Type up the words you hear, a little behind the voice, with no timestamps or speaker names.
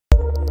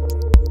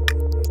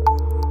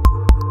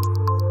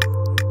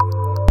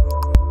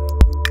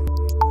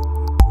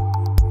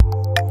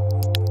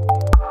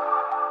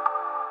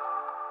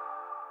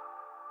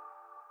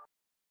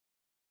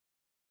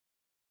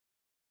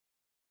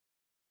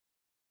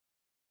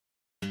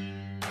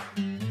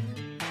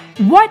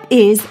What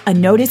is a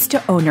notice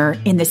to owner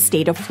in the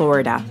state of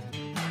Florida?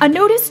 A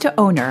notice to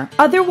owner,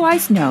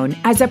 otherwise known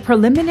as a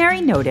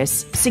preliminary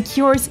notice,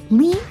 secures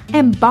lien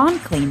and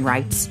bond claim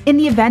rights in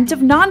the event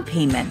of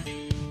non-payment.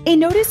 A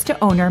notice to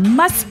owner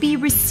must be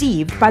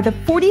received by the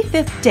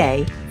 45th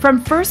day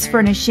from first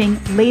furnishing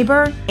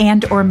labor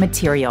and/or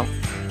material.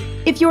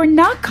 If you are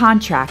not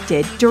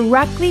contracted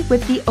directly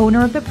with the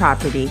owner of the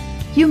property,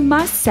 you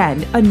must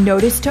send a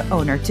notice to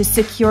owner to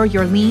secure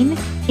your lien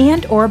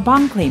and/or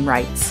bond claim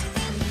rights.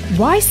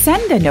 Why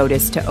send a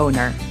notice to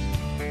owner?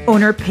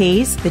 Owner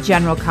pays the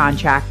general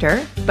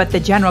contractor, but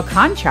the general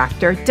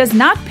contractor does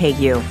not pay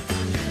you.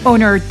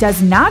 Owner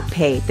does not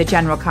pay the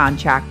general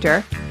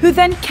contractor, who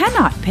then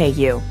cannot pay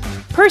you.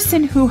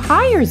 Person who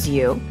hires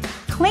you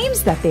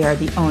claims that they are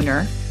the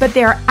owner, but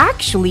they are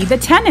actually the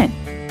tenant.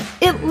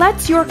 It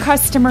lets your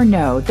customer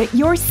know that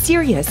you're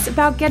serious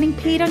about getting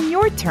paid on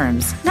your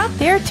terms, not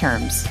their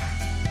terms.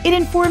 It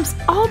informs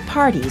all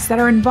parties that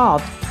are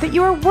involved that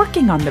you are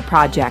working on the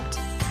project.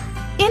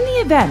 In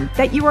the event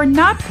that you are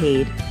not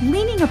paid,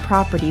 liening a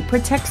property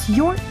protects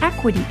your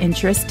equity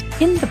interest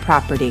in the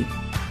property.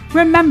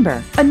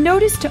 Remember, a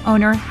notice to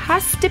owner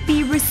has to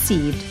be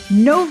received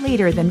no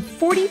later than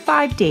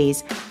 45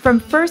 days from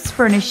first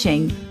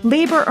furnishing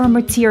labor or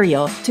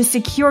material to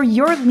secure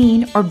your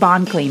lien or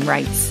bond claim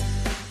rights.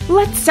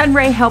 Let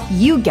SunRay help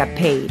you get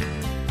paid.